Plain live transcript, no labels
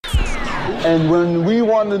And when we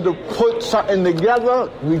wanted to put something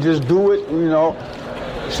together, we just do it, you know.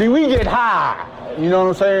 See, we get high, you know what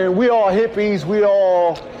I'm saying? We all hippies, we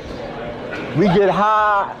get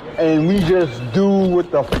high and we just do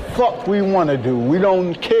what the fuck we want to do. We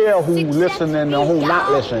don't care who listening or who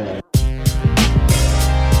not listening.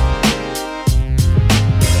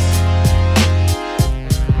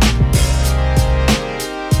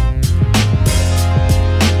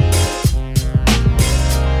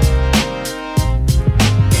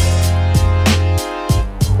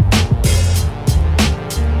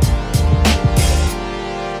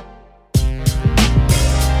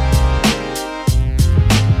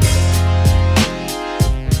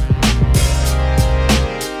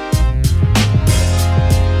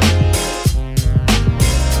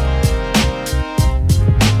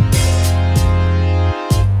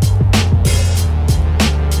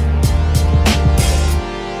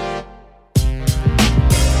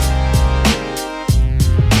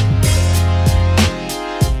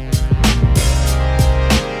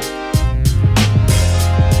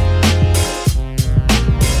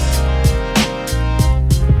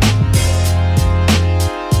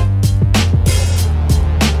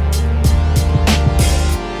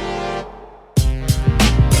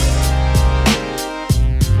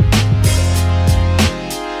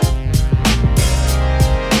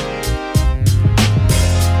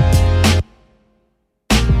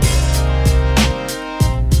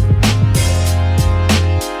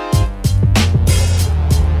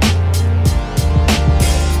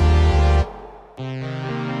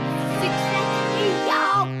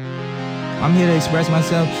 I'm here to express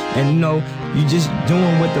myself, and you just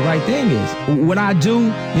doing what the right thing is. What I do,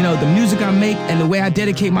 the music I make and the way I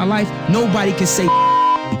dedicate my life, nobody can say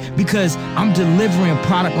because I'm delivering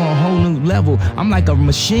product on a whole new level. I'm like a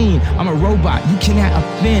machine. I'm a robot. You cannot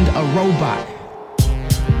offend a robot.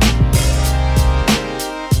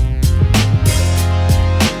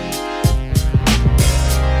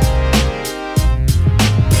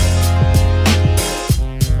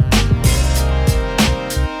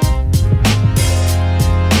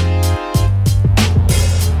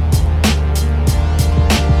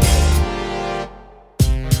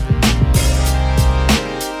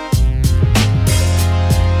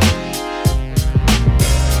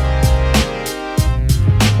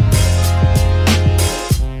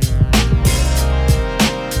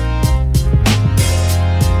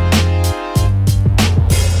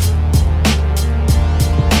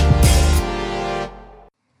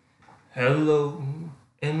 Hello,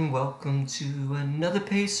 and welcome to another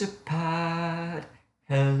Pacer Pod.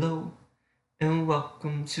 Hello, and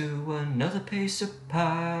welcome to another Pacer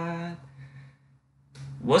Pod.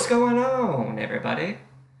 What's going on, everybody?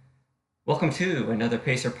 Welcome to another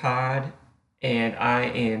Pacer Pod, and I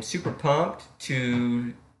am super pumped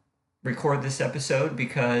to record this episode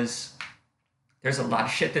because there's a lot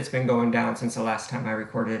of shit that's been going down since the last time I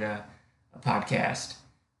recorded a podcast.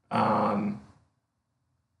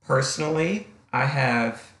 Personally, I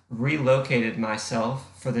have relocated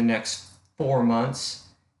myself for the next 4 months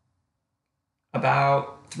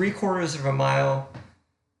about 3/4 of a mile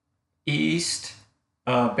east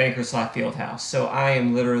of Bankers Life Fieldhouse. So I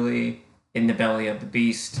am literally in the belly of the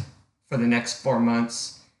beast for the next 4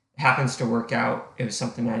 months. It happens to work out. It was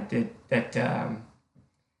something I did that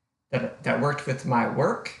worked with my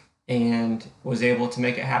work and was able to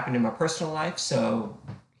make it happen in my personal life. So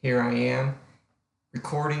here I am,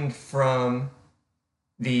 recording from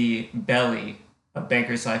the belly of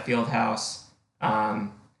Bankers Life Fieldhouse.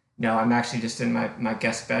 No, I'm actually just in my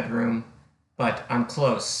guest bedroom, but I'm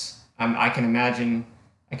close. I can imagine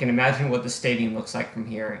what the stadium looks like from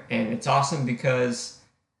here, and it's awesome because,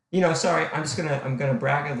 sorry, I'm gonna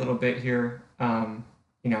brag a little bit here. I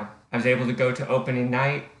was able to go to opening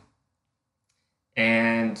night,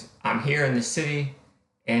 and I'm here in the city,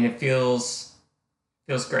 and it feels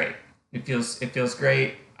great. It feels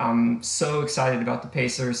great. I'm so excited about the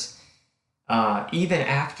Pacers. Even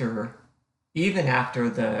after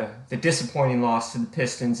the disappointing loss to the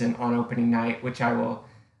Pistons on opening night, which I will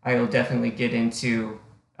definitely get into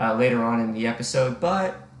later on in the episode.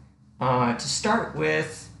 But to start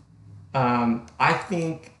with, I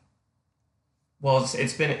think, well,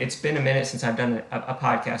 it's been a minute since I've done a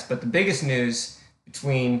podcast, but the biggest news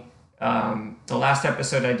between the last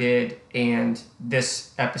episode I did and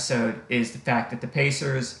this episode is the fact that the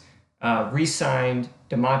Pacers re-signed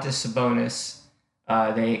Domantas Sabonis.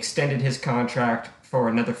 They extended his contract for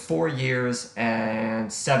another 4 years and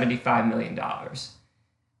 $75 million.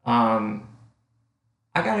 I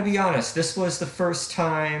gotta be honest, this was the first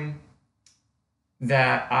time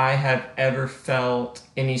that I have ever felt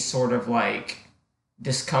any sort of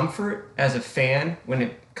discomfort as a fan when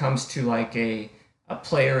it comes to like a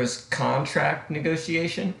player's contract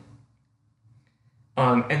negotiation.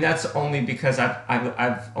 And that's only because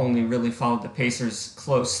I've only really followed the Pacers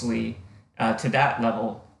closely to that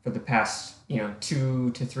level for the past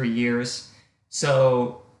 2 to 3 years.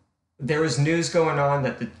 So there was news going on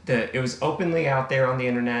that it was openly out there on the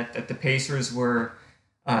internet that the Pacers were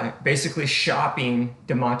basically shopping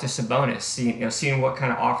Domantas Sabonis, seeing what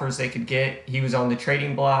kind of offers they could get. He was on the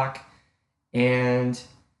trading block, and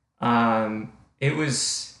it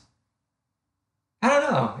was. I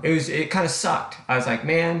don't know. It kind of sucked. I was like,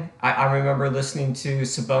 man, I remember listening to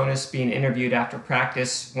Sabonis being interviewed after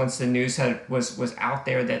practice once the news was out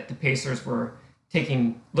there that the Pacers were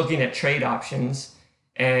looking at trade options,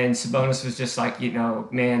 and Sabonis was just like,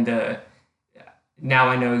 man, now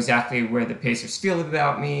I know exactly where the Pacers feel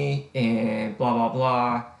about me, and blah blah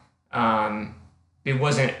blah. It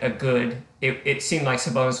wasn't a good. It seemed like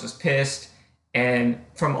Sabonis was pissed, and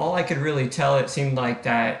from all I could really tell, it seemed like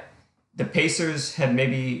that the Pacers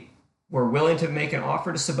were willing to make an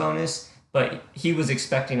offer to Sabonis, but he was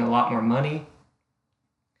expecting a lot more money.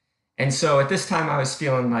 And so at this time I was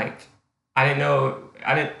feeling like on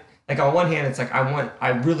one hand, it's like I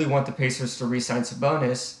really want the Pacers to re-sign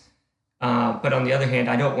Sabonis, but on the other hand,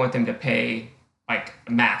 I don't want them to pay like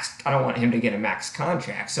max. I don't want him to get a max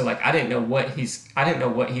contract. So like I didn't know what he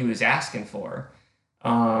was asking for.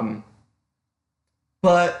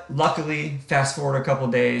 But luckily, fast forward a couple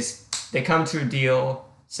days, they come to a deal.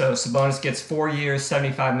 So Sabonis gets 4 years,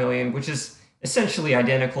 $75 million, which is essentially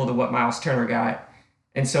identical to what Miles Turner got.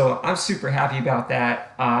 And so I'm super happy about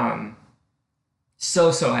that.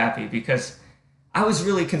 So happy, because I was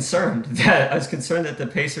really concerned that the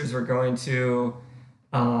Pacers were going to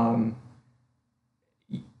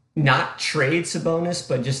not trade Sabonis,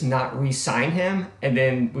 but just not re-sign him. And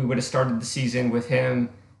then we would have started the season with him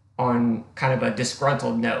on kind of a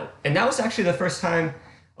disgruntled note. And that was actually the first time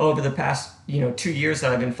over the past 2 years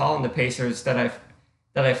that I've been following the Pacers that I've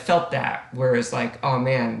felt that, whereas like, oh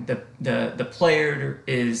man, the player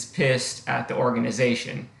is pissed at the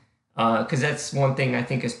organization, because that's one thing I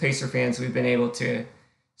think as Pacer fans we've been able to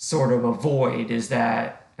sort of avoid, is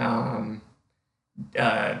that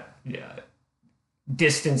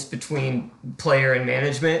distance between player and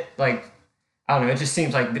management. Like, I don't know, it just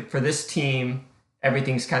seems like for this team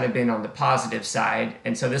everything's kind of been on the positive side,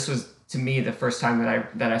 and so this was, to me, the first time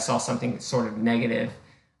that I saw something sort of negative.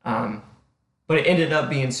 But it ended up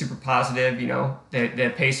being super positive.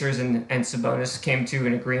 The Pacers and Sabonis came to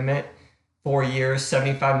an agreement, 4 years,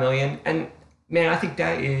 $75 million. And man, I think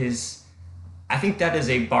that is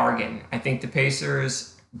a bargain. I think the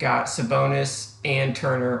Pacers got Sabonis and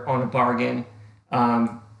Turner on a bargain.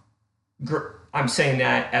 I'm saying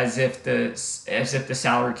that as if the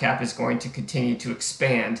salary cap is going to continue to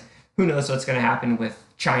expand. Who knows what's going to happen with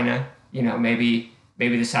China? Maybe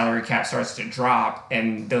the salary cap starts to drop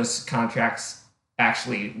and those contracts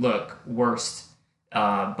actually look worse.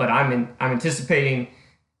 But I'm anticipating,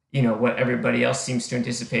 what everybody else seems to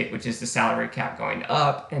anticipate, which is the salary cap going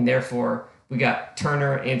up, and therefore we got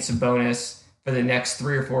Turner and Sabonis for the next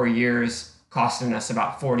 3 or 4 years, costing us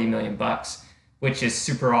about $40 million, which is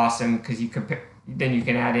super awesome, because then you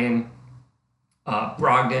can add in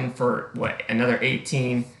Brogdon for another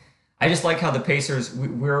 18. I just like how the Pacers,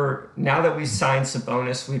 now that we've signed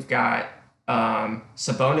Sabonis, we've got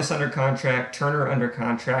Sabonis under contract, Turner under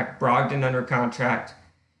contract, Brogdon under contract,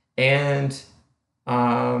 and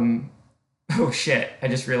oh shit, I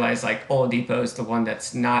just realized like Oladipo is the one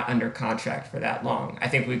that's not under contract for that long. I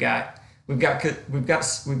think we've got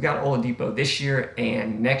Oladipo this year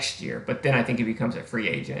and next year, but then I think he becomes a free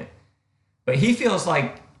agent. But he feels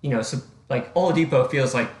like, Oladipo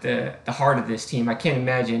feels like the heart of this team. I can't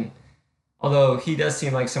imagine, although he does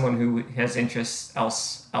seem like someone who has interests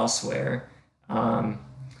elsewhere. Man,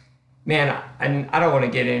 I don't want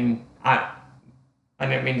to get in. I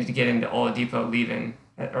didn't mean to get into Oladipo leaving,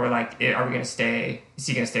 or like, are we going to stay? Is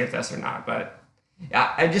he going to stay with us or not? But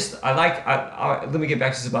let me get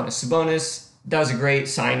back to Sabonis. Sabonis, that was a great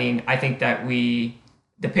signing. I think that the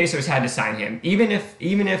Pacers had to sign him, even if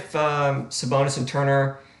Sabonis and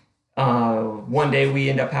Turner, one day we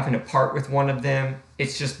end up having to part with one of them.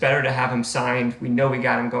 It's just better to have him signed. We know we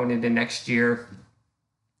got him going into next year,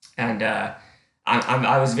 and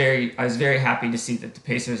I was very happy to see that the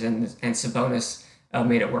Pacers and Sabonis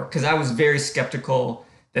made it work, because I was very skeptical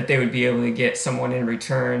that they would be able to get someone in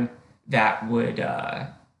return that I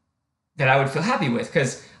would feel happy with,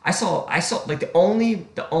 because I saw like the only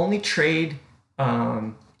trade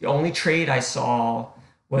I saw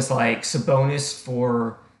was like Sabonis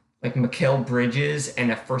for like Mikal Bridges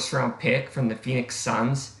and a first round pick from the Phoenix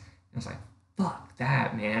Suns. I was like, fuck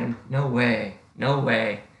that, man. No way. No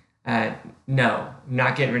way. No,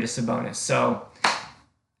 not getting rid of Sabonis. So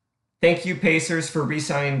thank you, Pacers, for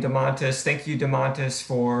re-signing Domantas. Thank you, Domantas,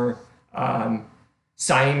 for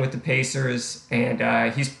signing with the Pacers.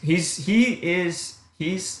 And he's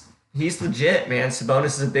legit, man. Sabonis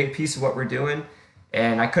is a big piece of what we're doing,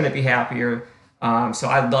 and I couldn't be happier. So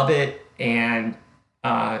I love it, and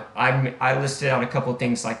I listed out a couple of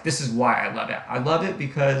things like this is why I love it. I love it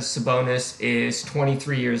because Sabonis is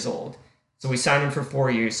 23 years old. So we signed him for 4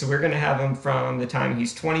 years. So we're going to have him from the time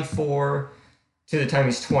he's 24 to the time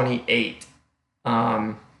he's 28,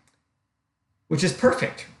 which is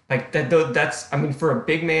perfect. Like that's, I mean, for a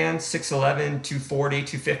big man, 6'11", 240,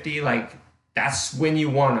 250, like that's when you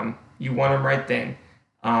want him. You want him right then.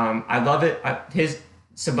 I love it.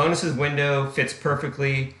 Sabonis's window fits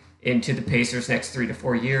perfectly into the Pacers' next 3 to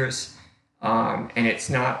 4 years, and it's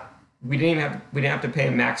not. We didn't have to pay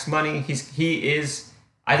him max money. He is.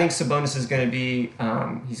 I think Sabonis is going to be.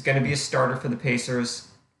 He's going to be a starter for the Pacers,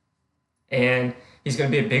 and he's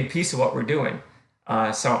going to be a big piece of what we're doing.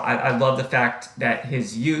 So I love the fact that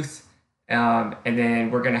his youth, and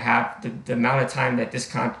then we're going to have the amount of time that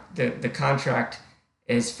the contract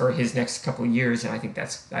is for his next couple of years, and I think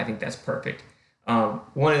that's perfect.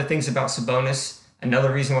 One of the things about Sabonis,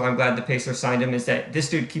 another reason why I'm glad the Pacers signed him, is that this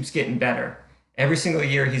dude keeps getting better. Every single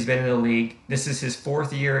year he's been in the league. This is his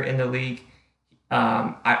 4th year in the league.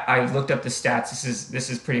 I looked up the stats. This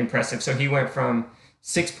is pretty impressive. So he went from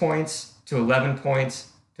 6 points to 11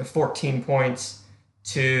 points to 14 points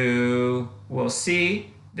to, we'll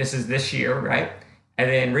see, this is this year, right? And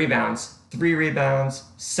then rebounds, 3 rebounds,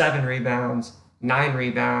 7 rebounds, 9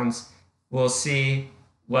 rebounds. We'll see.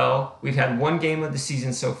 Well, we've had 1 game of the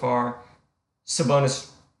season so far. Sabonis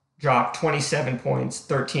dropped 27 points,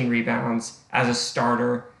 13 rebounds as a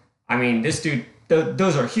starter. I mean, this dude,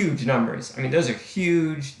 those are huge numbers. I mean, those are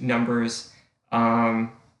huge numbers.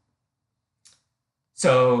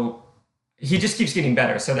 So he just keeps getting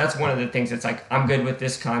better. So that's one of the things that's like, I'm good with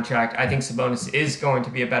this contract. I think Sabonis is going to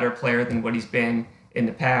be a better player than what he's been in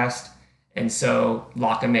the past. And so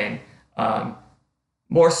lock him in.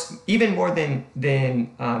 Even more than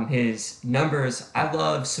his numbers, I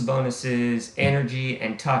love Sabonis's energy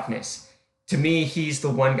and toughness. To me, he's the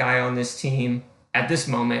one guy on this team at this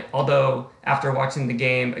moment. Although after watching the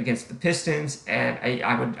game against the Pistons, and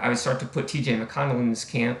I would start to put TJ McConnell in this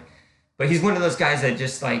camp, but he's one of those guys that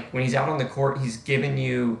just like when he's out on the court, he's giving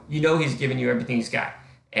you everything he's got.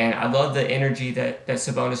 And I love the energy that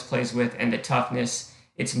Sabonis plays with and the toughness.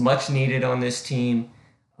 It's much needed on this team.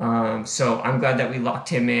 So I'm glad that we locked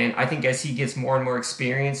him in. I think as he gets more and more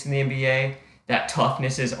experience in the NBA, that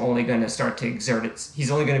toughness is only going to start to exert its.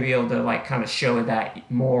 He's only going to be able to like kind of show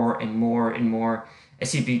that more and more and more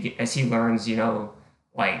as he learns,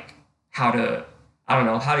 like how to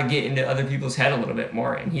get into other people's head a little bit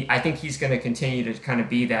more. And I think he's going to continue to kind of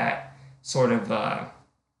be that sort of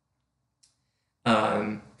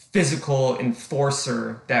physical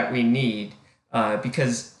enforcer that we need,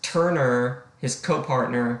 because Turner, his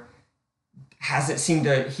co-partner, hasn't seemed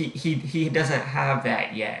to. He doesn't have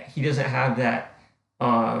that yet. He doesn't have that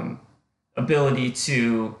ability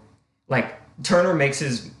to, like, Turner makes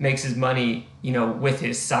his money, with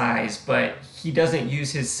his size, but he doesn't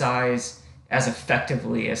use his size as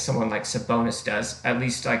effectively as someone like Sabonis does, at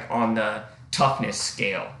least like on the toughness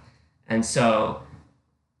scale. And so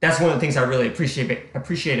that's one of the things I really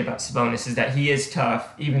appreciate about Sabonis is that he is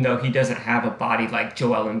tough, even though he doesn't have a body like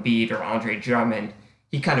Joel Embiid or Andre Drummond.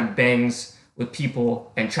 He kind of bangs with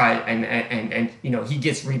people and he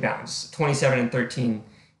gets rebounds. 27 and 13,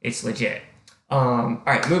 it's legit. All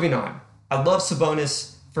right, moving on. I love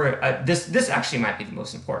Sabonis for this actually might be the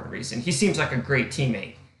most important reason. He seems like a great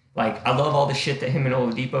teammate. Like, I love all the shit that him and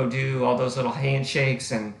Oladipo do, all those little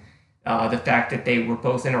handshakes, and the fact that they were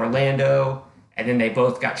both in Orlando, and then they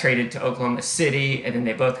both got traded to Oklahoma City, and then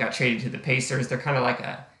they both got traded to the Pacers. They're kind of like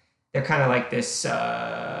this,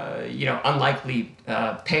 unlikely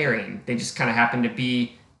pairing. They just kind of happen to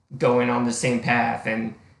be going on the same path,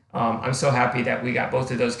 and I'm so happy that we got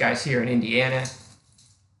both of those guys here in Indiana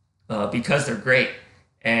because they're great.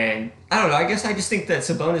 And I don't know, I guess I just think that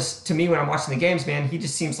Sabonis, to me, when I'm watching the games, man, he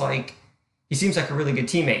seems like a really good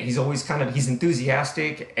teammate. He's always he's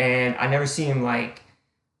enthusiastic, and I never see him like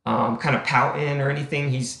kind of pouting or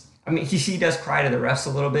anything. He does cry to the refs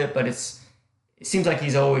a little bit, but it seems like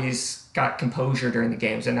he's always got composure during the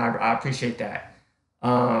games, and I appreciate that.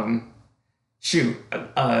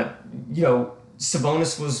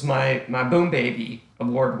 Sabonis was my Boom Baby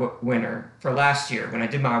award winner for last year. When I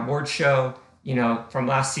did my award show, from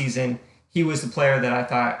last season. He was the player that I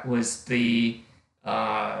thought was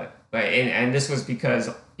and this was because,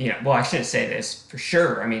 well, I shouldn't say this for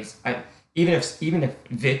sure. I mean, even if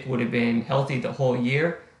Vic would have been healthy the whole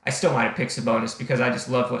year, I still might have picked Sabonis because I just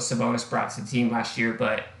loved what Sabonis brought to the team last year.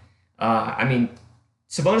 But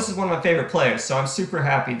Sabonis is one of my favorite players, so I'm super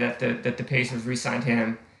happy that the Pacers re-signed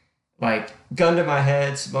him. Like, gun to my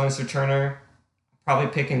head, Sabonis or Turner, probably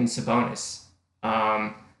picking Sabonis.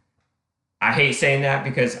 I hate saying that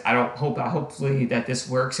because hopefully that this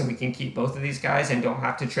works and we can keep both of these guys and don't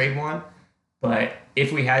have to trade one. But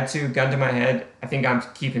if we had to, gun to my head, I think I'm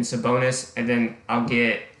keeping Sabonis, and then I'll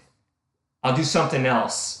do something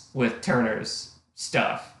else with Turner's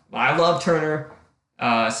stuff. I love Turner,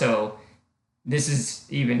 so this is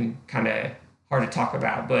even kind of hard to talk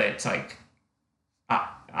about, but it's like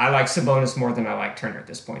I like Sabonis more than I like Turner at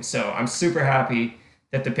this point. So I'm super happy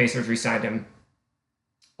that the Pacers re-signed him.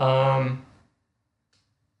 I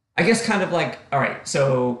guess kind of like, all right,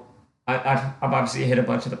 so I've obviously hit a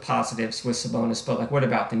bunch of the positives with Sabonis, but like, what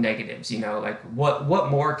about the negatives? Like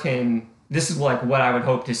what more this is like what I would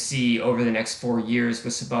hope to see over the next 4 years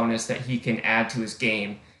with Sabonis that he can add to his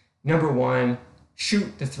game. Number one,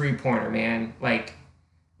 shoot the 3-pointer, man. Like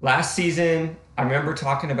last season, I remember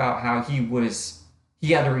talking about how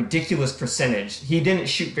he had a ridiculous percentage. He didn't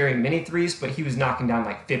shoot very many threes, but he was knocking down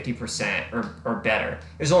like 50% or better.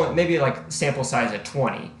 It was only maybe like sample size of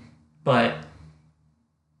 20. But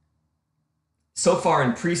so far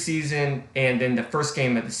in preseason and then the first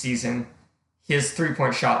game of the season, his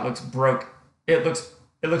 3-point shot looks broke. It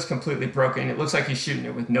looks completely broken. It looks like he's shooting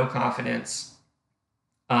it with no confidence.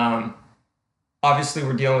 Obviously,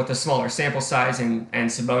 we're dealing with a smaller sample size, and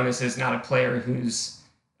Sabonis is not a player who's,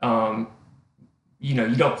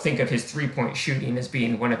 you don't think of his 3-point shooting as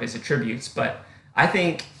being one of his attributes. But I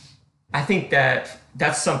think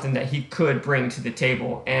that's something that he could bring to the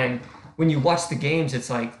table. And when you watch the games, it's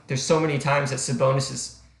like there's so many times that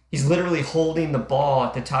Sabonis he's literally holding the ball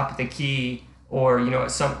at the top of the key, or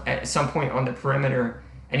at some point on the perimeter,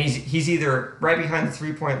 and he's either right behind the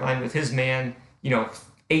 3-point line with his man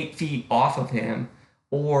 8 feet off of him,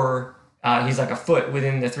 or he's like a foot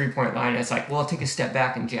within the 3-point line. And it's like, well, I'll take a step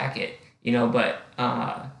back and jack it, but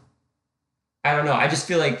I don't know. I just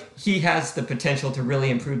feel like he has the potential to really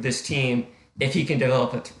improve this team if he can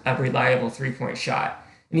develop a reliable 3-point shot.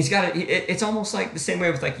 And he's got it's almost like the same way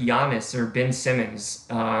with like Giannis or Ben Simmons.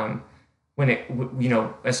 When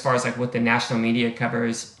as far as like what the national media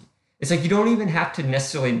covers, it's like you don't even have to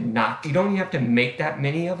necessarily you don't even have to make that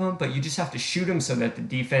many of them, but you just have to shoot them so that the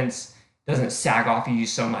defense doesn't sag off of you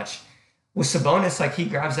so much. With Sabonis, like he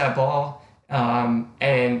grabs that ball,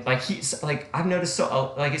 and like he's like I've noticed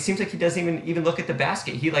it seems like he doesn't even look at the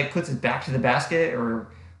basket. He like puts his back to the basket or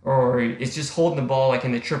is just holding the ball like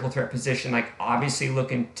in the triple threat position, like obviously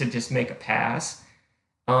looking to just make a pass.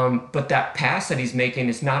 But that pass that he's making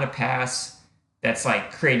is not a pass that's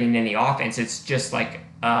like creating any offense. It's just like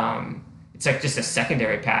it's like just a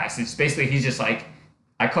secondary pass. It's basically he's just like,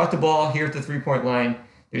 I caught the ball here at the 3-point line.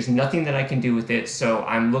 There's nothing that I can do with it, so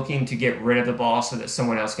I'm looking to get rid of the ball so that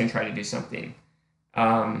someone else can try to do something.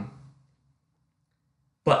 But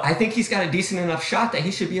I think he's got a decent enough shot that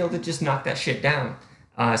he should be able to just knock that shit down.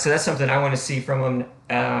 So that's something I want to see from him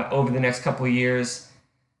over the next couple of years.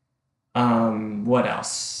 What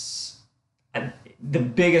else? The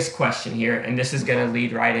biggest question here, and this is going to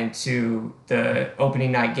lead right into the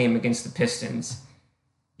opening night game against the Pistons.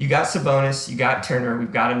 You got Sabonis, you got Turner,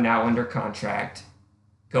 we've got him now under contract.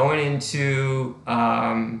 Going into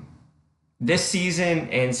this season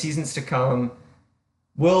and seasons to come,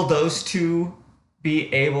 will those two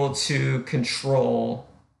be able to control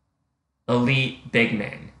elite big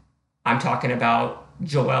men? I'm talking about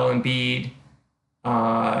Joel Embiid,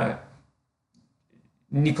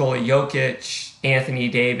 Nikola Jokic, Anthony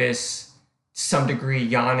Davis, to some degree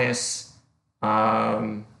Giannis,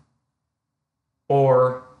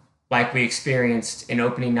 or like we experienced in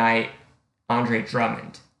opening night, Andre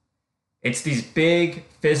Drummond. It's these big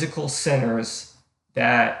physical centers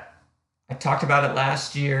that I talked about it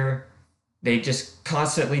last year. They just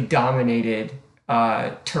constantly dominated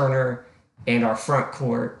Turner and our front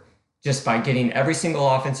court just by getting every single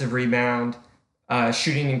offensive rebound,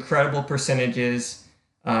 shooting incredible percentages.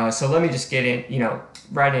 So let me just get in,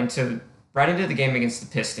 right into the game against the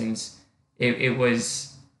Pistons. It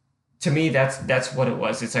was, to me, that's what it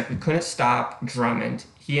was. It's like we couldn't stop Drummond.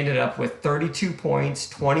 He ended up with 32 points,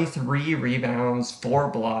 23 rebounds, 4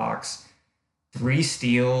 blocks, 3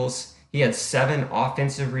 steals. He had 7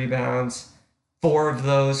 offensive rebounds, 4 of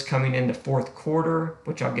those coming into fourth quarter,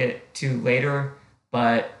 which I'll get to later.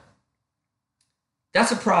 But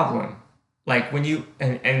that's a problem. like when you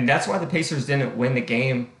and that's why the Pacers didn't win the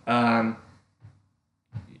game.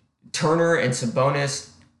 Turner and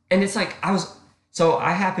Sabonis, and it's like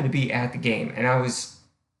I happened to be at the game, and I was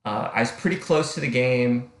pretty close to the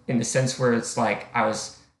game in the sense where it's like I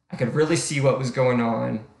could really see what was going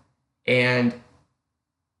on, and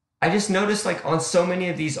I just noticed like on so many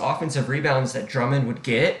of these offensive rebounds that Drummond would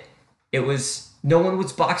get, it was no one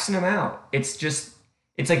was boxing him out. It's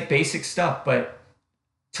like basic stuff, but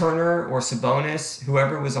Turner or Sabonis,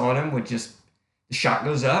 whoever was on him, would just the shot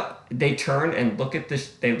goes up, they turn and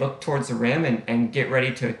they look towards the rim and get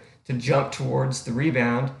ready to jump towards the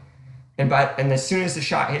rebound. And as soon as the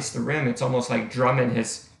shot hits the rim, it's almost like Drummond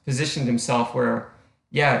has positioned himself where,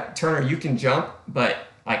 yeah, Turner, you can jump, but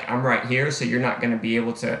like I'm right here, so you're not going to be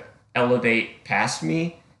able to elevate past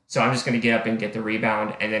me. So I'm just going to get up and get the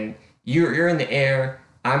rebound, and then you're in the air,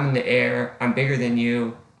 I'm in the air, I'm bigger than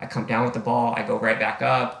you. I come down with the ball, I go right back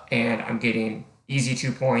up, and I'm getting easy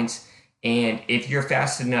 2 points. And if you're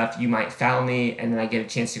fast enough, you might foul me, and then I get a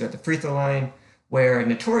chance to go to the free throw line, where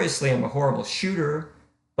notoriously I'm a horrible shooter,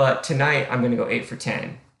 but tonight I'm going to go 8 for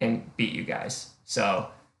 10 and beat you guys. So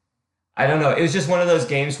I don't know. It was just one of those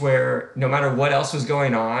games where no matter what else was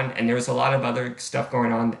going on, and there was a lot of other stuff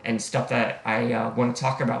going on and stuff that I want to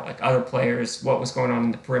talk about, like other players, what was going on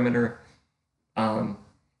in the perimeter, and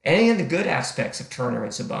the good aspects of Turner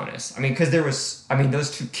and Sabonis. I mean, because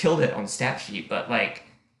those two killed it on the stat sheet, but like,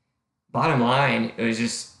 bottom line, it was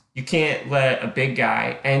just, you can't let a big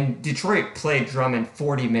guy, and Detroit played Drummond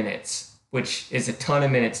 40 minutes, which is a ton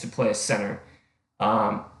of minutes to play a center.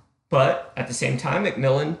 But at the same time,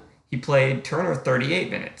 McMillan, he played Turner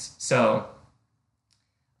 38 minutes. So,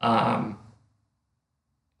 Drummond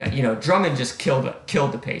just killed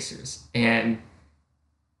the Pacers. And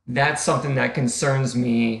that's something that concerns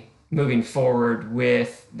me moving forward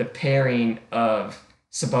with the pairing of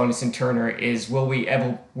Sabonis and Turner is,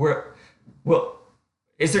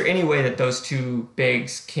 is there any way that those two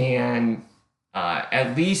bigs can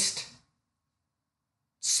at least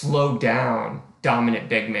slow down dominant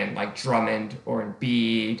big men like Drummond or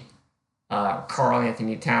Embiid, Karl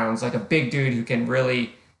Anthony Towns, like a big dude who can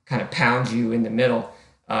really kind of pound you in the middle?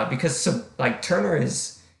 Because Turner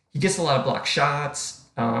he gets a lot of block shots,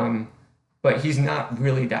 but he's not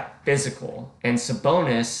really that physical. And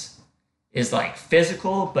Sabonis is like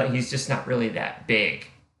physical, but he's just not really that big.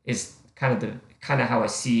 Is kind of how I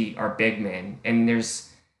see our big men, and there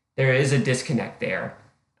is a disconnect there,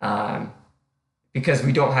 because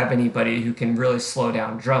we don't have anybody who can really slow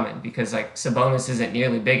down Drummond, because like Sabonis isn't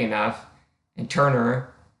nearly big enough, and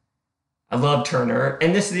Turner, I love Turner,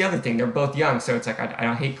 and this is the other thing, they're both young, so it's like I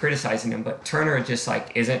don't hate criticizing him, but Turner just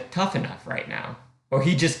like isn't tough enough right now, or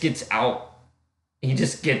he just gets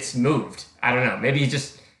moved. I don't know, maybe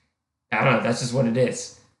I don't know, that's just what it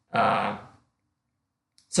is.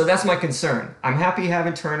 So that's my concern. I'm happy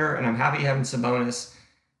having Turner and I'm happy having Sabonis.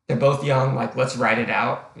 They're both young. Like, let's ride it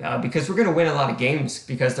out, because we're going to win a lot of games,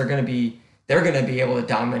 because they're going to be able to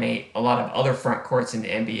dominate a lot of other front courts in the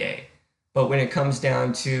NBA. But when it comes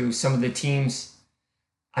down to some of the teams,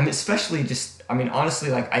 honestly,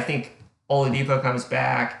 like I think Oladipo comes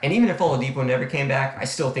back, and even if Oladipo never came back, I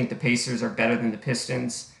still think the Pacers are better than the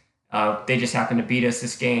Pistons. They just happened to beat us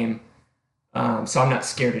this game. So I'm not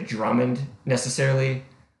scared of Drummond necessarily,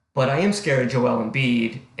 but I am scared of Joel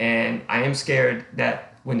Embiid, and I am scared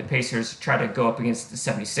that when the Pacers try to go up against the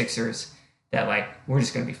 76ers, that like we're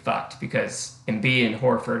just going to be fucked, because Embiid and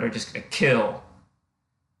Horford are just going to kill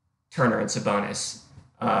Turner and Sabonis.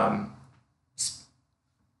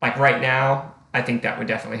 Like right now, I think that would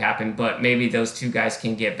definitely happen, but maybe those two guys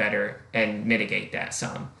can get better and mitigate that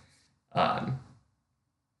some.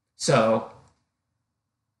 So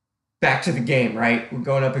back to the game, right? We're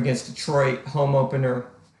going up against Detroit, home opener.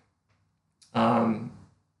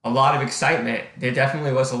 A lot of excitement. There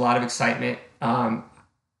definitely was a lot of excitement. I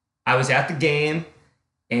was at the game,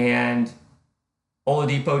 and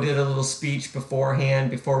Oladipo did a little speech beforehand,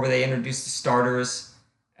 before they introduced the starters.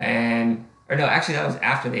 Actually, that was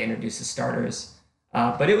after they introduced the starters.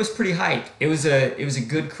 But it was pretty hype. It was a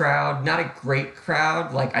good crowd, not a great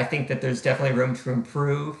crowd. Like, I think that there's definitely room to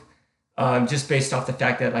improve, just based off the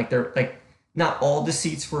fact that not all the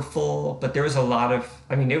seats were full, but there was a lot of.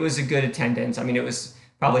 It was a good attendance. It was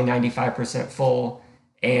probably 95% full,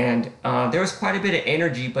 and there was quite a bit of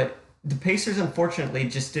energy. But the Pacers, unfortunately,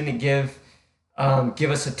 just didn't give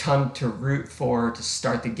us a ton to root for to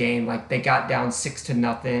start the game. Like, they got down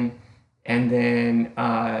 6-0, and then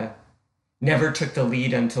never took the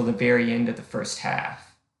lead until the very end of the first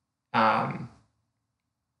half. And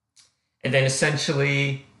then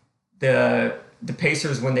essentially the the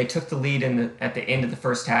Pacers, when they took the lead at the end of the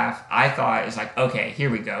first half, I thought it's like, okay, here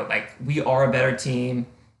we go. Like, we are a better team.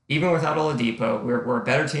 Even without Oladipo, we're a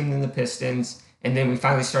better team than the Pistons. And then we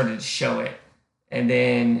finally started to show it. And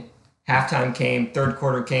then halftime came, third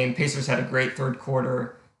quarter came. Pacers had a great third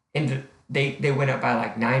quarter. And they went up by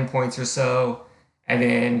like 9 points or so. And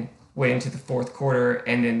then went into the fourth quarter.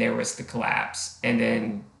 And then there was the collapse. And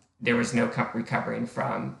then there was no recovering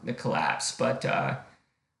from the collapse. But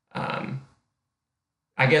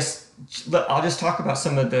I guess I'll just talk about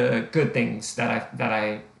some of the good things that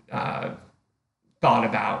I thought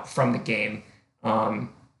about from the game.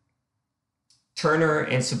 Turner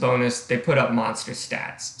and Sabonis, they put up monster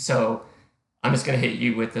stats. So I'm just going to hit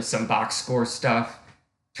you with some box score stuff.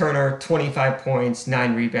 Turner, 25 points,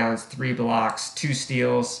 9 rebounds, 3 blocks, 2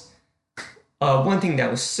 steals. One thing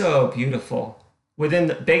that was so beautiful,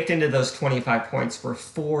 baked into those 25 points were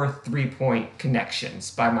 4 3-point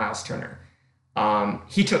connections by Miles Turner.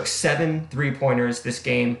 He took 7 3-pointers this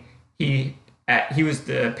game. He was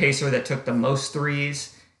the Pacer that took the most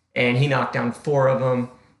threes, and he knocked down 4 of them.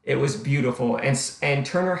 It was beautiful. And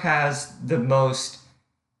Turner has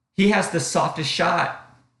he has the softest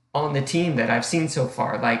shot on the team that I've seen so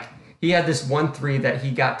far. Like, he had this 1 3 that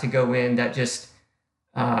he got to go in that just,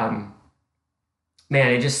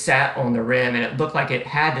 it just sat on the rim, and it looked like it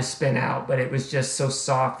had to spin out, but it was just so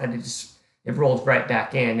soft that it rolled right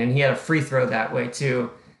back in. And he had a free throw that way too.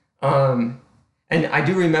 And I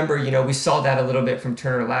do remember, we saw that a little bit from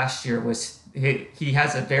Turner last year. He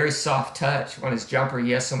has a very soft touch on his jumper.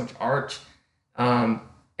 He has so much arch.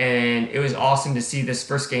 And it was awesome to see this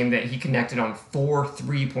first game that he connected on 4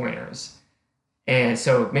 3-pointers. And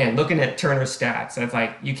so, man, looking at Turner's stats, I was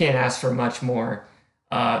like, you can't ask for much more.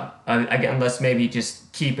 Again, unless maybe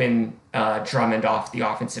just keeping Drummond off the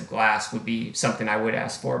offensive glass would be something I would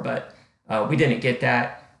ask for. But we didn't get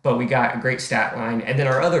that. But we got a great stat line. And then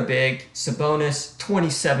our other big, Sabonis,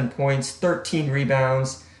 27 points, 13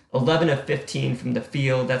 rebounds, 11 of 15 from the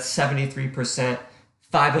field. That's 73%.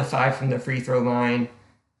 5 of 5 from the free throw line.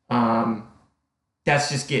 That's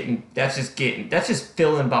just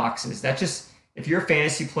filling boxes. If you're a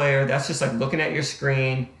fantasy player, that's just like looking at your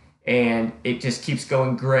screen and it just keeps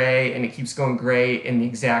going gray, and it keeps going gray in the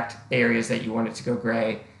exact areas that you want it to go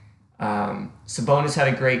gray. Sabonis had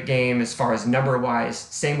a great game as far as number wise.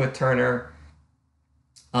 Same with Turner.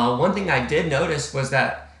 One thing I did notice was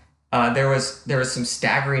that there was some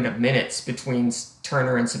staggering of minutes between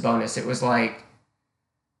Turner and Sabonis. It was like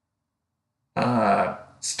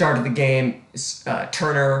start of the game,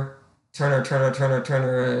 Turner,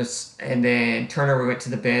 and then Turner went to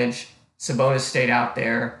the bench. Sabonis stayed out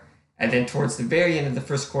there. And then towards the very end of the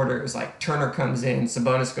first quarter, it was like Turner comes in,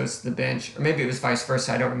 Sabonis goes to the bench, or maybe it was vice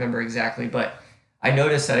versa. I don't remember exactly, but I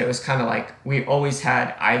noticed that it was kind of like we always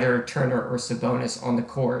had either Turner or Sabonis on the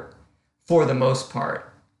court for the most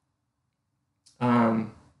part.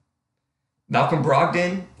 Malcolm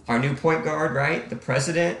Brogdon, our new point guard, right? The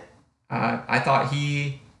president. I thought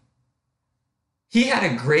he had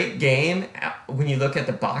a great game when you look at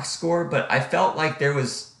the box score, but I felt like there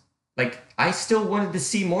was, I still wanted to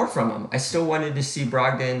see more from him. I still wanted to see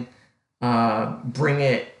Brogdon bring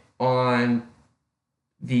it on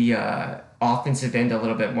the offensive end a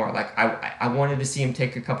little bit more. Like, I wanted to see him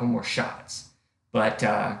take a couple more shots. But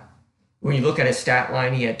when you look at his stat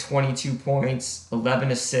line, he had 22 points, 11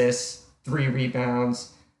 assists, 3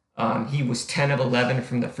 rebounds. He was 10 of 11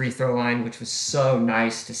 from the free throw line, which was so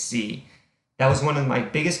nice to see. That was one of my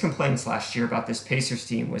biggest complaints last year about this Pacers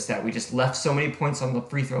team, was that we just left so many points on the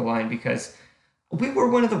free throw line because we were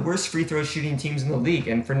one of the worst free throw shooting teams in the league,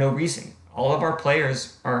 and for no reason. All of our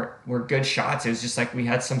players were good shots. It was just like we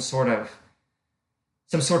had some sort of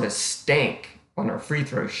stank on our free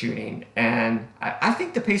throw shooting. And I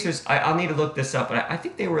think the Pacers, I'll need to look this up, but I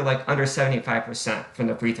think they were like under 75% from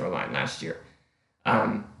the free throw line last year.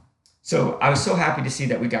 So I was so happy to see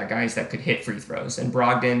that we got guys that could hit free throws. And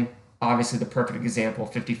Brogdon, obviously the perfect example,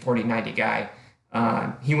 50, 40, 90 guy.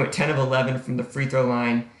 He went 10 of 11 from the free throw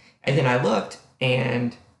line. And then I looked,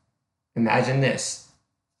 and imagine this.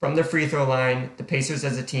 From the free throw line, the Pacers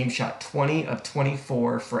as a team shot 20 of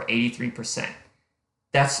 24 for 83%.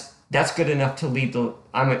 That's good enough to lead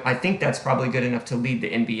I think that's probably good enough to lead the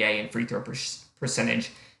NBA in free throw percentage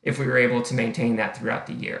if we were able to maintain that throughout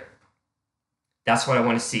the year. That's what I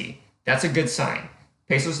want to see. That's a good sign.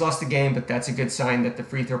 Pacers lost the game, but that's a good sign that the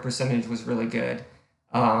free throw percentage was really good.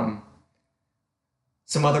 Some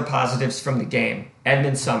other positives from the game.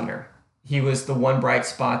 Edmund Sumner. He was the one bright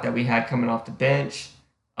spot that we had coming off the bench.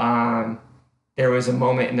 There was a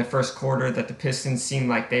moment in the first quarter that the Pistons seemed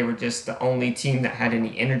like they were just the only team that had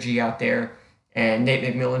any energy out there. and Nate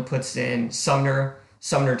McMillan puts in Sumner.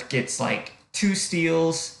 Sumner gets like 2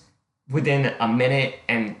 steals within a minute,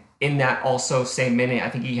 and in that also same minute, I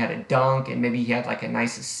think he had a dunk and maybe he had like a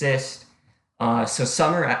nice assist. So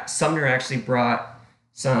Sumner actually brought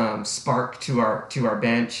some spark to our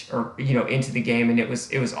bench, or into the game, and it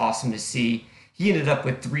was awesome to see. He ended up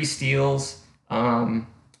with 3 steals.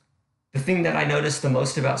 The thing that I noticed the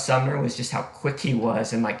most about Sumner was just how quick he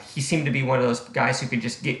was, and like he seemed to be one of those guys who could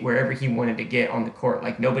just get wherever he wanted to get on the court.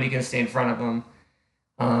 Like nobody can stay in front of him.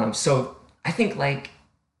 So I think like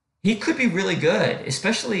he could be really good,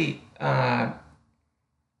 especially in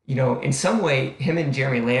some way him and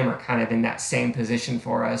Jeremy Lamb are kind of in that same position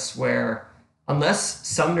for us, where unless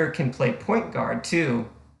Sumner can play point guard too,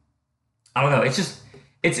 I don't know.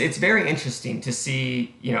 It's very interesting to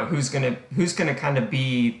see, who's gonna kind of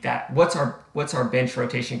be that. What's our bench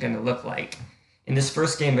rotation going to look like in this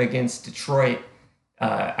first game against Detroit?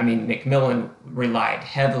 McMillan relied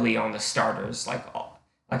heavily on the starters. Like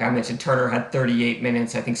I mentioned, Turner had 38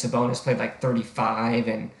 minutes. I think Sabonis played like 35,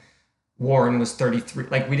 and Warren was 33.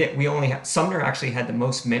 Like Sumner actually had the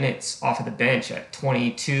most minutes off of the bench at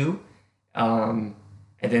 22, and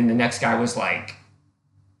then the next guy was like,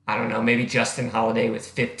 I don't know, maybe Justin Holiday with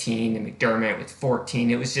 15 and McDermott with 14.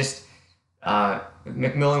 It was just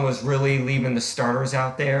McMillan was really leaving the starters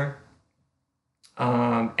out there.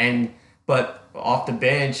 But off the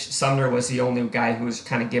bench, Sumner was the only guy who was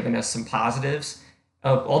kind of giving us some positives.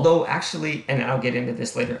 Although actually, and I'll get into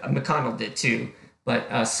this later, McConnell did too.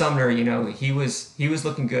 But Sumner, he was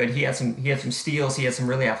looking good. He had some steals. He had some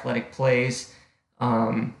really athletic plays.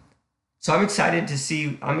 So I'm excited to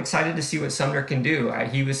see what Sumner can do.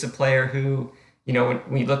 He was a player who, when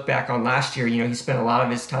we look back on last year, he spent a lot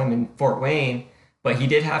of his time in Fort Wayne, but he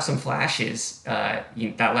did have some flashes.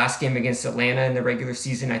 That last game against Atlanta in the regular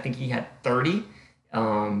season, I think he had 30.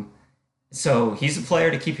 So he's a player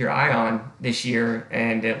to keep your eye on this year,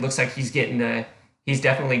 and it looks like he's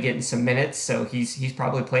definitely getting some minutes. So he's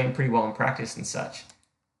probably playing pretty well in practice and such.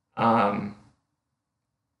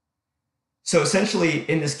 So essentially,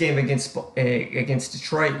 in this game against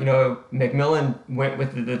Detroit, McMillan went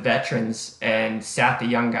with the veterans and sat the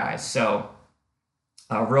young guys. So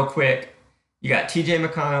real quick, you got T.J.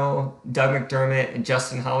 McConnell, Doug McDermott, and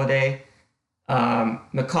Justin Holiday.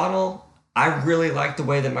 McConnell, I really liked the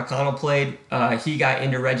way that McConnell played. He got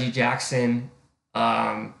into Reggie Jackson.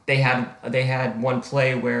 They had one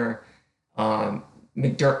play where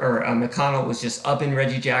McConnell was just up in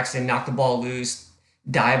Reggie Jackson, knocked the ball loose,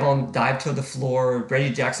 dive to the floor.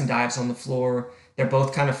 Reggie Jackson dives on the floor. They're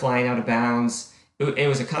both kind of flying out of bounds. It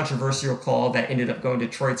was a controversial call that ended up going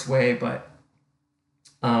Detroit's way, but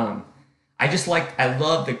I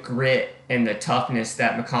love the grit and the toughness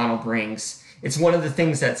that McConnell brings. It's one of the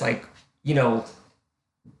things that's like,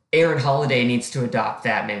 Aaron Holiday needs to adopt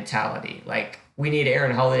that mentality. Like we need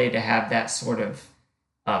Aaron Holiday to have that sort of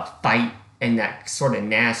fight and that sort of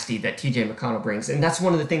nasty that TJ McConnell brings. And that's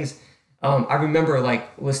one of the things. I remember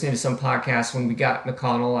like listening to some podcasts when we got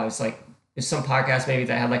McConnell. I was like, there's some podcast maybe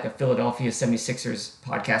that had like a Philadelphia 76ers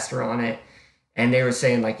podcaster on it. And they were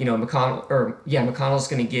saying like, McConnell's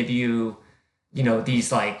going to give you,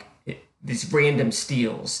 these random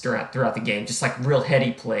steals throughout the game, just like real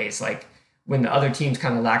heady plays. Like when the other team's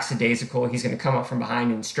kind of lackadaisical, he's going to come up from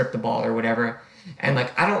behind and strip the ball or whatever. And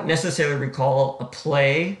like, I don't necessarily recall a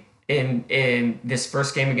play in this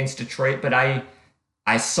first game against Detroit, but I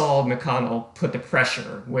saw McConnell put the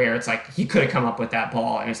pressure where it's like he could have come up with that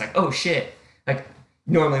ball, and it's like, oh shit! Like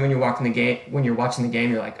normally when you're watching the game,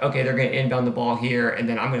 you're like, okay, they're going to inbound the ball here, and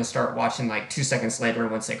then I'm going to start watching like 2 seconds later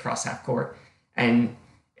once they cross half court, and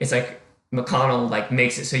it's like McConnell like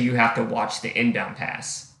makes it so you have to watch the inbound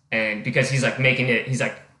pass, and because he's like making it, he's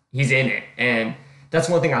in it, and that's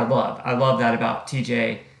one thing I love. I love that about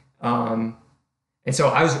TJ. And so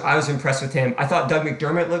I was impressed with him. I thought Doug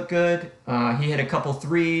McDermott looked good. He had a couple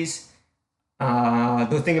threes.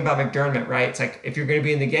 The thing about McDermott, right? It's like if you're going to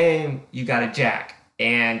be in the game, you got to jack,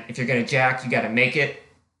 and if you're going to jack, you got to make it.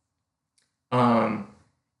 And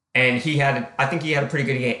I think he had a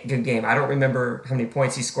pretty good game. I don't remember how many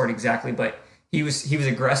points he scored exactly, but he was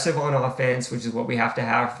aggressive on offense, which is what we have to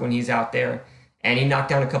have when he's out there. And he knocked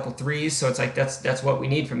down a couple threes, so it's like that's what we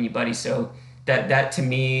need from you, buddy. So that to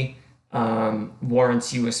me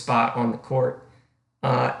warrants you a spot on the court.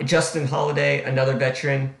 Justin Holiday, another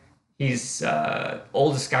veteran. He's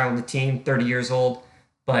oldest guy on the team, 30 years old,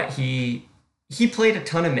 but he played a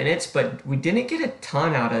ton of minutes, but we didn't get a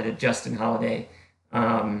ton out of Justin Holiday.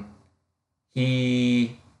 I'm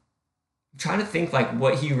trying to think like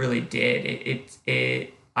what he really did.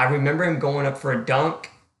 I remember him going up for a dunk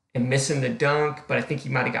and missing the dunk, but I think he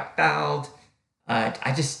might have got fouled. I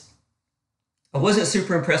wasn't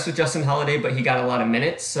super impressed with Justin Holiday, but he got a lot of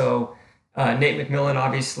minutes. So Nate McMillan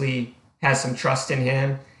obviously has some trust in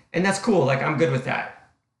him, and that's cool. Like, I'm good with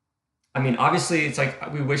that. I mean, obviously, it's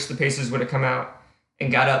like we wish the Pacers would have come out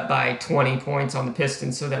and got up by 20 points on the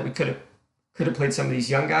Pistons so that we could have played some of these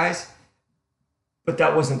young guys. But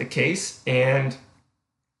that wasn't the case. And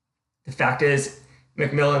the fact is,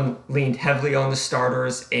 McMillan leaned heavily on the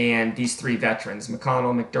starters and these three veterans,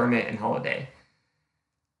 McConnell, McDermott, and Holiday.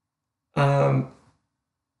 So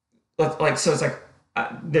it's like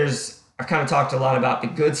I've kind of talked a lot about the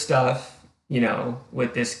good stuff,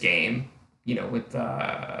 with this game, with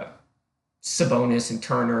Sabonis and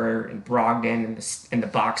Turner and Brogdon and the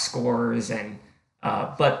box scores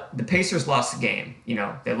but the Pacers lost the game.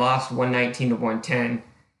 They lost 119-110,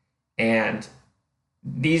 and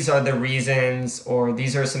these are the reasons, or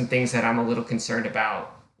these are some things that I'm a little concerned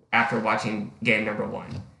about after watching game number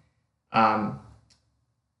one.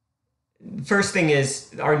 First thing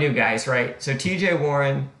is our new guys, right? So TJ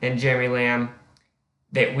Warren and Jeremy Lamb,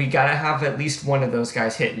 that we got to have at least one of those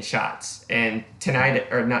guys hitting shots. And tonight,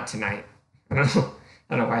 or not tonight, I don't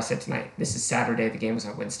know why I said tonight. This is Saturday. The game was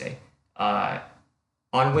on Wednesday.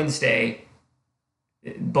 On Wednesday,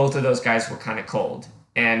 both of those guys were kind of cold.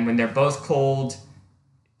 And when they're both cold,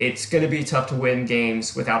 it's going to be tough to win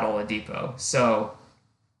games without Oladipo. So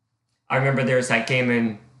I remember there was that game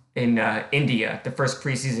in India, the first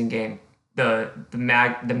preseason game, the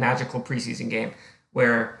magical preseason game,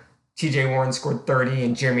 where TJ Warren scored 30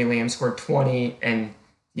 and Jeremy Lamb scored 20 and,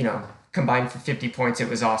 combined for 50 points. It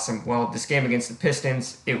was awesome. Well, this game against the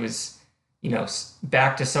Pistons, it was,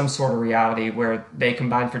 back to some sort of reality where they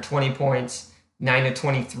combined for 20 points, 9 of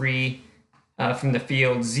 23 from the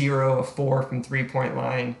field, 0 of 4 from 3-point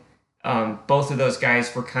line. Both of those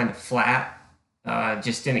guys were kind of flat,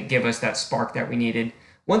 just didn't give us that spark that we needed.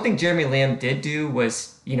 One thing Jeremy Lamb did do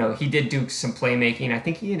was, he did do some playmaking. I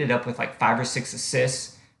think he ended up with like 5 or 6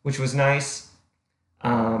 assists, which was nice.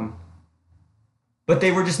 But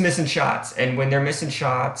they were just missing shots. And when they're missing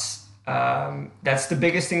shots, that's the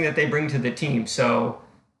biggest thing that they bring to the team. So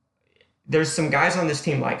there's some guys on this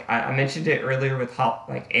team, like I mentioned it earlier with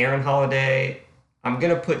like Aaron Holiday. I'm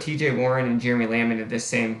going to put TJ Warren and Jeremy Lamb into this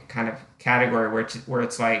same kind of category where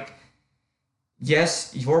it's like,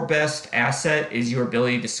 yes, your best asset is your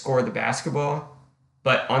ability to score the basketball,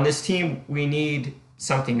 but on this team, we need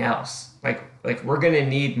something else. Like we're going to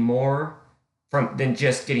need more than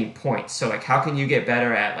just getting points. So like, how can you get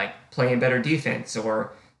better at like playing better defense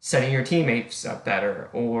or setting your teammates up better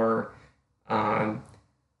or,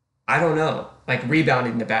 I don't know, like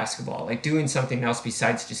rebounding the basketball, like doing something else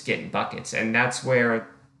besides just getting buckets. And that's where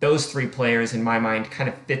those three players in my mind kind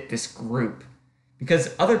of fit this group.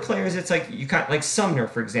 Because other players, it's like you kind of, like Sumner,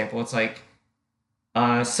 for example. It's like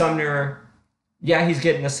Sumner, yeah, he's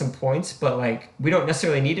getting us some points, but like we don't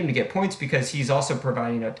necessarily need him to get points because he's also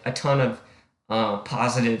providing a ton of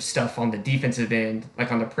positive stuff on the defensive end, like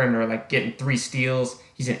on the perimeter, like getting 3 steals.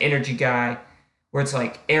 He's an energy guy. Where it's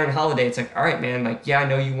like Aaron Holiday, it's like, all right, man, like, yeah, I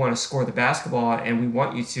know you want to score the basketball and we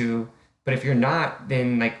want you to, but if you're not,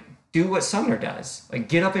 then like do what Sumner does. Like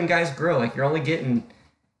get up in guys' grill. Like you're only getting,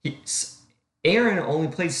 Aaron only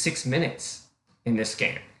played 6 minutes in this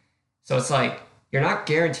game. So it's like, you're not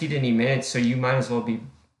guaranteed any minutes. So you might as well be,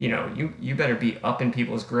 you better be up in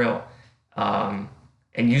people's grill and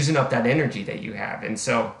using up that energy that you have. And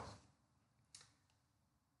so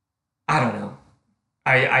I don't know.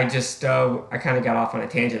 I just I kind of got off on a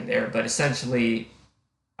tangent there, but essentially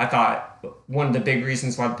I thought one of the big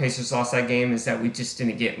reasons why the Pacers lost that game is that we just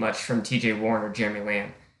didn't get much from TJ Warren or Jeremy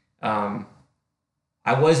Lamb.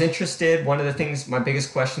 I was interested. One of the things, my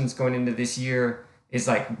biggest questions going into this year is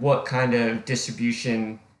like, what kind of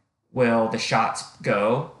distribution will the shots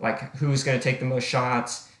go? Like who's going to take the most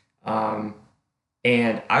shots?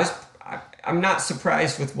 And I'm not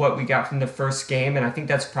surprised with what we got from the first game, and I think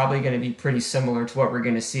that's probably going to be pretty similar to what we're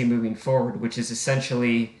going to see moving forward, which is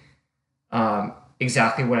essentially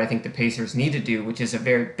exactly what I think the Pacers need to do, which is a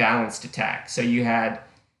very balanced attack. So you had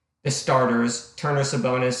the starters, Turner,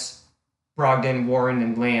 Sabonis, Brogdon, Warren,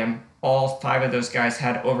 and Lamb. All 5 of those guys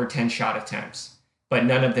had over 10 shot attempts, but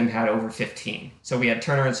none of them had over 15. So we had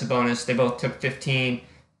Turner and Sabonis. They both took 15.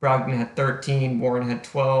 Brogdon had 13. Warren had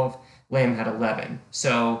 12. Lamb had 11.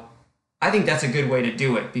 So I think that's a good way to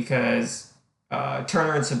do it because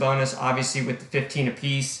Turner and Sabonis, obviously with the 15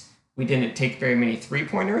 apiece, we didn't take very many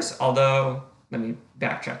 3-pointers, although let me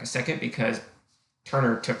backtrack a second because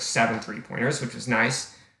Turner took 7 3-pointers, which was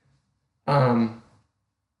nice. It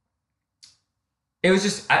was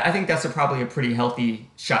just, I think that's probably a pretty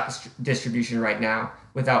healthy shot distribution right now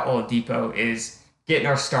without Oladipo, is getting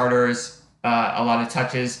our starters a lot of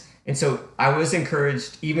touches. And so I was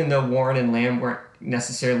encouraged, even though Warren and Lamb weren't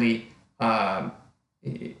necessarily having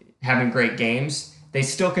great games, they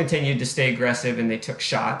still continued to stay aggressive and they took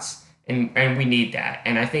shots. And we need that.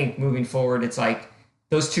 And I think moving forward, it's like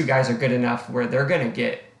those two guys are good enough where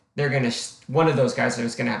one of those guys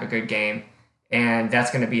is going to have a good game. And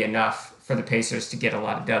that's going to be enough for the Pacers to get a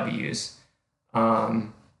lot of W's. The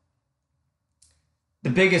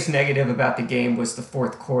biggest negative about the game was the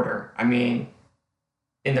fourth quarter. I mean,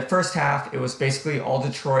 in the first half, it was basically all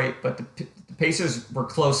Detroit, but the Pacers were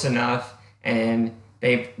close enough, and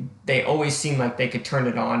they always seemed like they could turn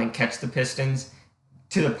it on and catch the Pistons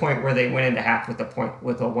to the point where they went into half with a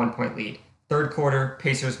 1-point lead. Third quarter,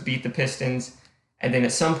 Pacers beat the Pistons, and then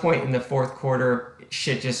at some point in the fourth quarter,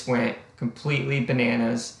 shit just went completely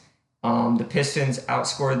bananas. The Pistons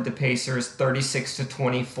outscored the Pacers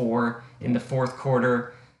 36-24 in the fourth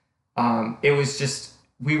quarter. It was just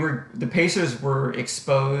the Pacers were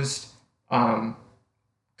exposed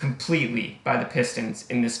completely by the Pistons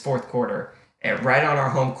in this fourth quarter. And right on our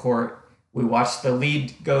home court, we watched the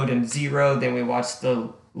lead go to 0. Then we watched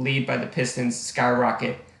the lead by the Pistons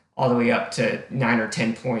skyrocket all the way up to 9 or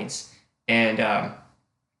 10 points. And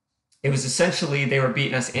it was essentially they were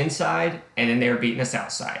beating us inside and then they were beating us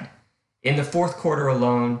outside. In the fourth quarter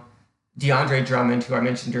alone, DeAndre Drummond, who I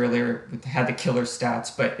mentioned earlier, had the killer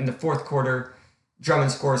stats, but in the fourth quarter,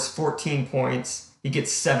 Drummond scores 14 points. He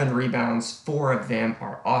gets 7 rebounds. 4 of them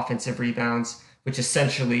are offensive rebounds, which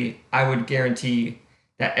essentially I would guarantee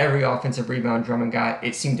that every offensive rebound Drummond got,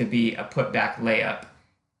 it seemed to be a putback layup,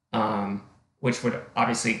 which would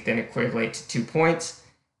obviously then equate to 2 points.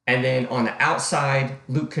 And then on the outside,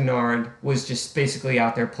 Luke Kennard was just basically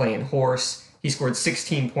out there playing horse. He scored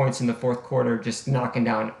 16 points in the fourth quarter, just knocking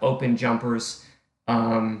down open jumpers.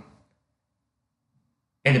 And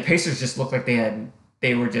the Pacers just looked like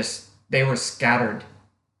they were scattered.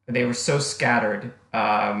 They were so scattered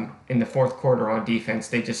in the fourth quarter on defense.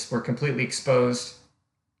 They just were completely exposed.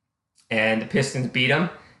 And the Pistons beat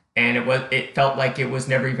them. And it felt like it was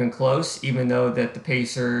never even close, even though that the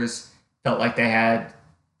Pacers felt like they had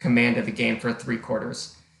command of the game for 3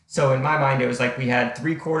 quarters. So in my mind, it was like we had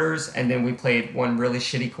 3 quarters and then we played one really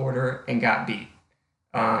shitty quarter and got beat.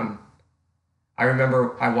 I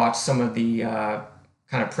remember I watched some of the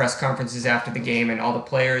kind of press conferences after the game, and all the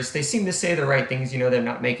players, they seem to say the right things. They're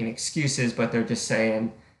not making excuses, but they're just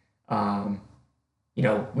saying, we got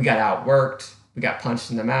outworked, we got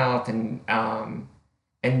punched in the mouth, and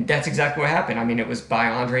that's exactly what happened. I mean, it was by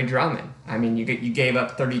Andre Drummond. I mean, you gave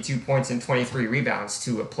up 32 points and 23 rebounds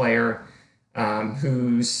to a player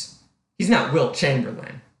he's not Wilt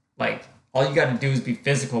Chamberlain. Like, all you got to do is be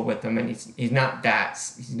physical with him, and he's not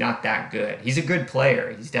that good. He's a good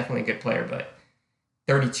player. He's definitely a good player, but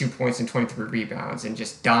 32 points and 23 rebounds and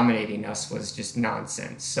just dominating us was just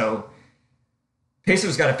nonsense. So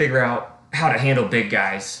Pacers got to figure out how to handle big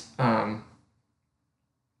guys.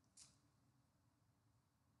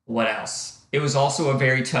 What else? It was also a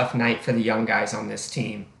very tough night for the young guys on this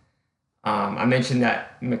team. I mentioned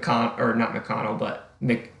that McMillan.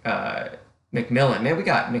 Man, we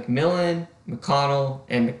got McMillan, McConnell,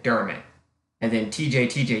 and McDermott. And then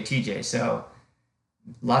TJ. So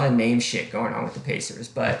a lot of name shit going on with the Pacers.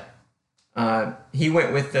 But he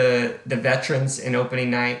went with the veterans in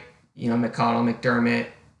opening night, McConnell, McDermott,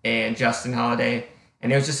 and Justin Holiday.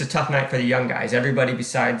 And it was just a tough night for the young guys. Everybody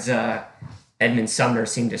besides Edmund Sumner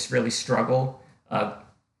seemed to really struggle. And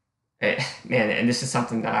this is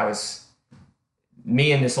something that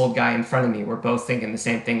me and this old guy in front of me were both thinking the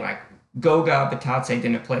same thing, like, Goga Bitadze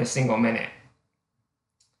didn't play a single minute.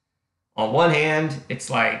 On one hand, it's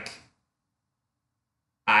like,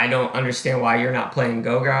 I don't understand why you're not playing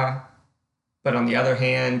Goga. But on the other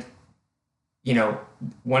hand,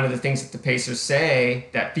 one of the things that the Pacers say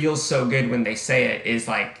that feels so good when they say it is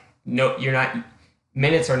like, no,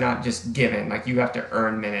 minutes are not just given. Like, you have to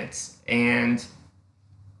earn minutes. And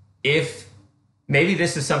if maybe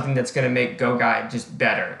this is something that's going to make Goga just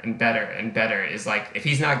better and better and better, is like, if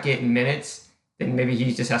he's not getting minutes, then maybe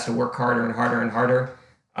he just has to work harder and harder and harder.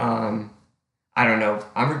 I don't know.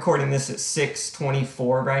 I'm recording this at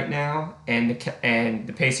 6:24 right now, and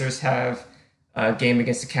the Pacers have a game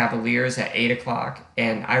against the Cavaliers at 8 o'clock,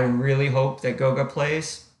 and I really hope that Goga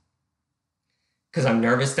plays, because I'm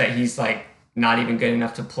nervous that he's like not even good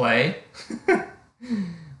enough to play.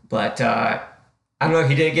 But I don't know.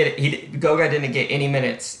 Goga didn't get any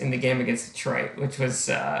minutes in the game against Detroit, which was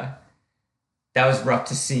that was rough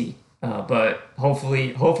to see. But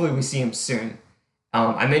hopefully we see him soon.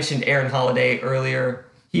 I mentioned Aaron Holiday earlier.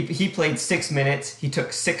 He played 6 minutes. He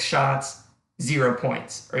took 6 shots, 0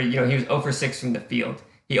 points. Or he was 0 for 6 from the field.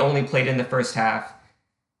 He only played in the first half.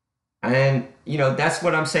 And, that's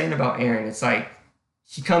what I'm saying about Aaron. It's like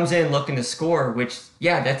he comes in looking to score, which,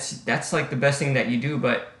 yeah, that's like the best thing that you do.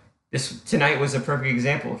 But tonight was a perfect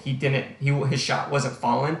example. His shot wasn't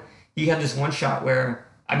falling. He had this one shot where,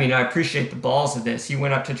 I appreciate the balls of this. He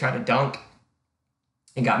went up to try to dunk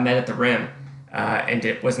and got met at the rim, and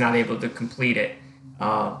it was not able to complete it.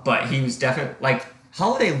 But he was definitely, like,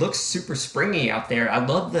 Holiday looks super springy out there. I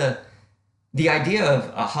love the idea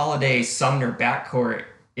of a Holiday Sumner backcourt.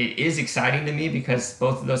 It is exciting to me because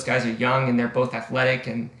both of those guys are young and they're both athletic,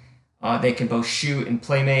 and they can both shoot and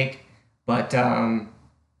play make. But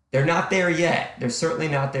they're not there yet. They're certainly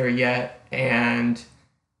not there yet. And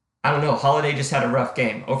I don't know. Holiday just had a rough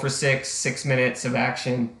game. 0 for 6, 6 minutes of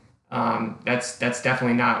action. That's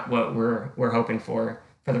definitely not what we're hoping for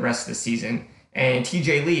the rest of the season. And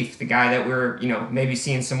TJ Leaf, the guy that we're maybe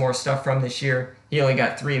seeing some more stuff from this year, he only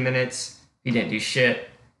got 3 minutes. He didn't do shit.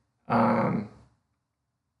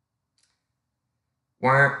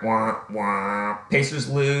 Pacers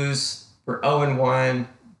lose. We're 0-1.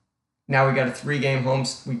 Now we got a 3-game home.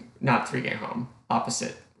 Not 3-game home.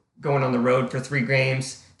 Opposite. Going on the road for 3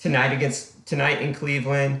 games. Tonight in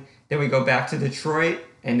Cleveland. Then we go back to Detroit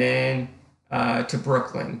and then to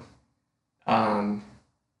Brooklyn. I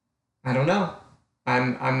don't know.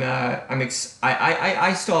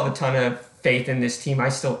 I still have a ton of faith in this team.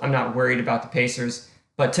 I'm not worried about the Pacers,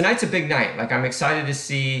 but tonight's a big night. Like, I'm excited to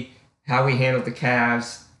see how we handle the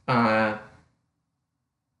Cavs.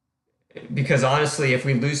 Because honestly, if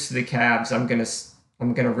we lose to the Cavs, I'm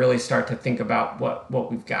gonna really start to think about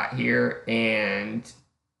what we've got here, and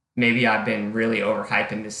maybe I've been really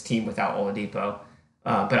overhyping this team without Oladipo.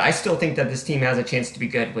 But I still think that this team has a chance to be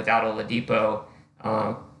good without Oladipo.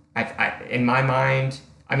 In my mind,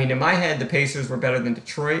 in my head, the Pacers were better than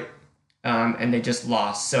Detroit, and they just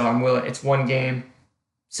lost. So I'm willing. It's one game,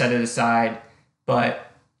 set it aside.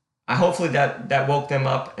 But hopefully that woke them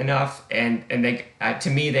up enough, and they to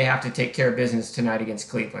me they have to take care of business tonight against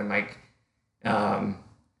Cleveland. Like,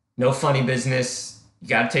 no funny business. You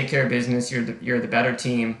got to take care of business. You're the better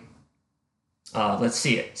team. Let's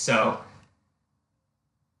see it. So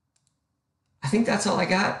I think that's all I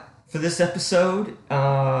got for this episode.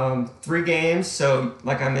 3 games. So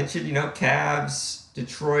like I mentioned, Cavs,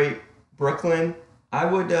 Detroit, Brooklyn. I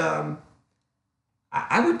would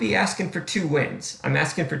be asking for 2 wins. I'm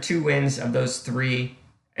asking for 2 wins of those 3.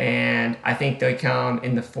 And I think they come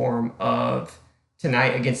in the form of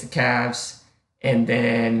tonight against the Cavs and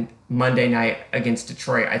then Monday night against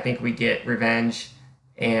Detroit. I think we get revenge.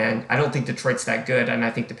 And I don't think Detroit's that good. And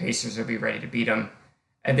I think the Pacers will be ready to beat them.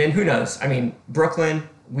 And then who knows? Brooklyn,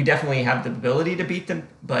 we definitely have the ability to beat them,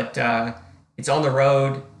 but it's on the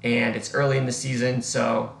road and it's early in the season.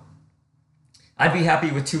 So I'd be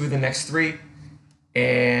happy with 2 of the next 3,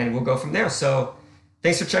 and we'll go from there. So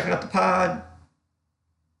thanks for checking out the pod.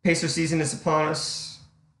 Pacer season is upon us,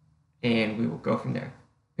 and we will go from there.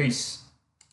 Peace.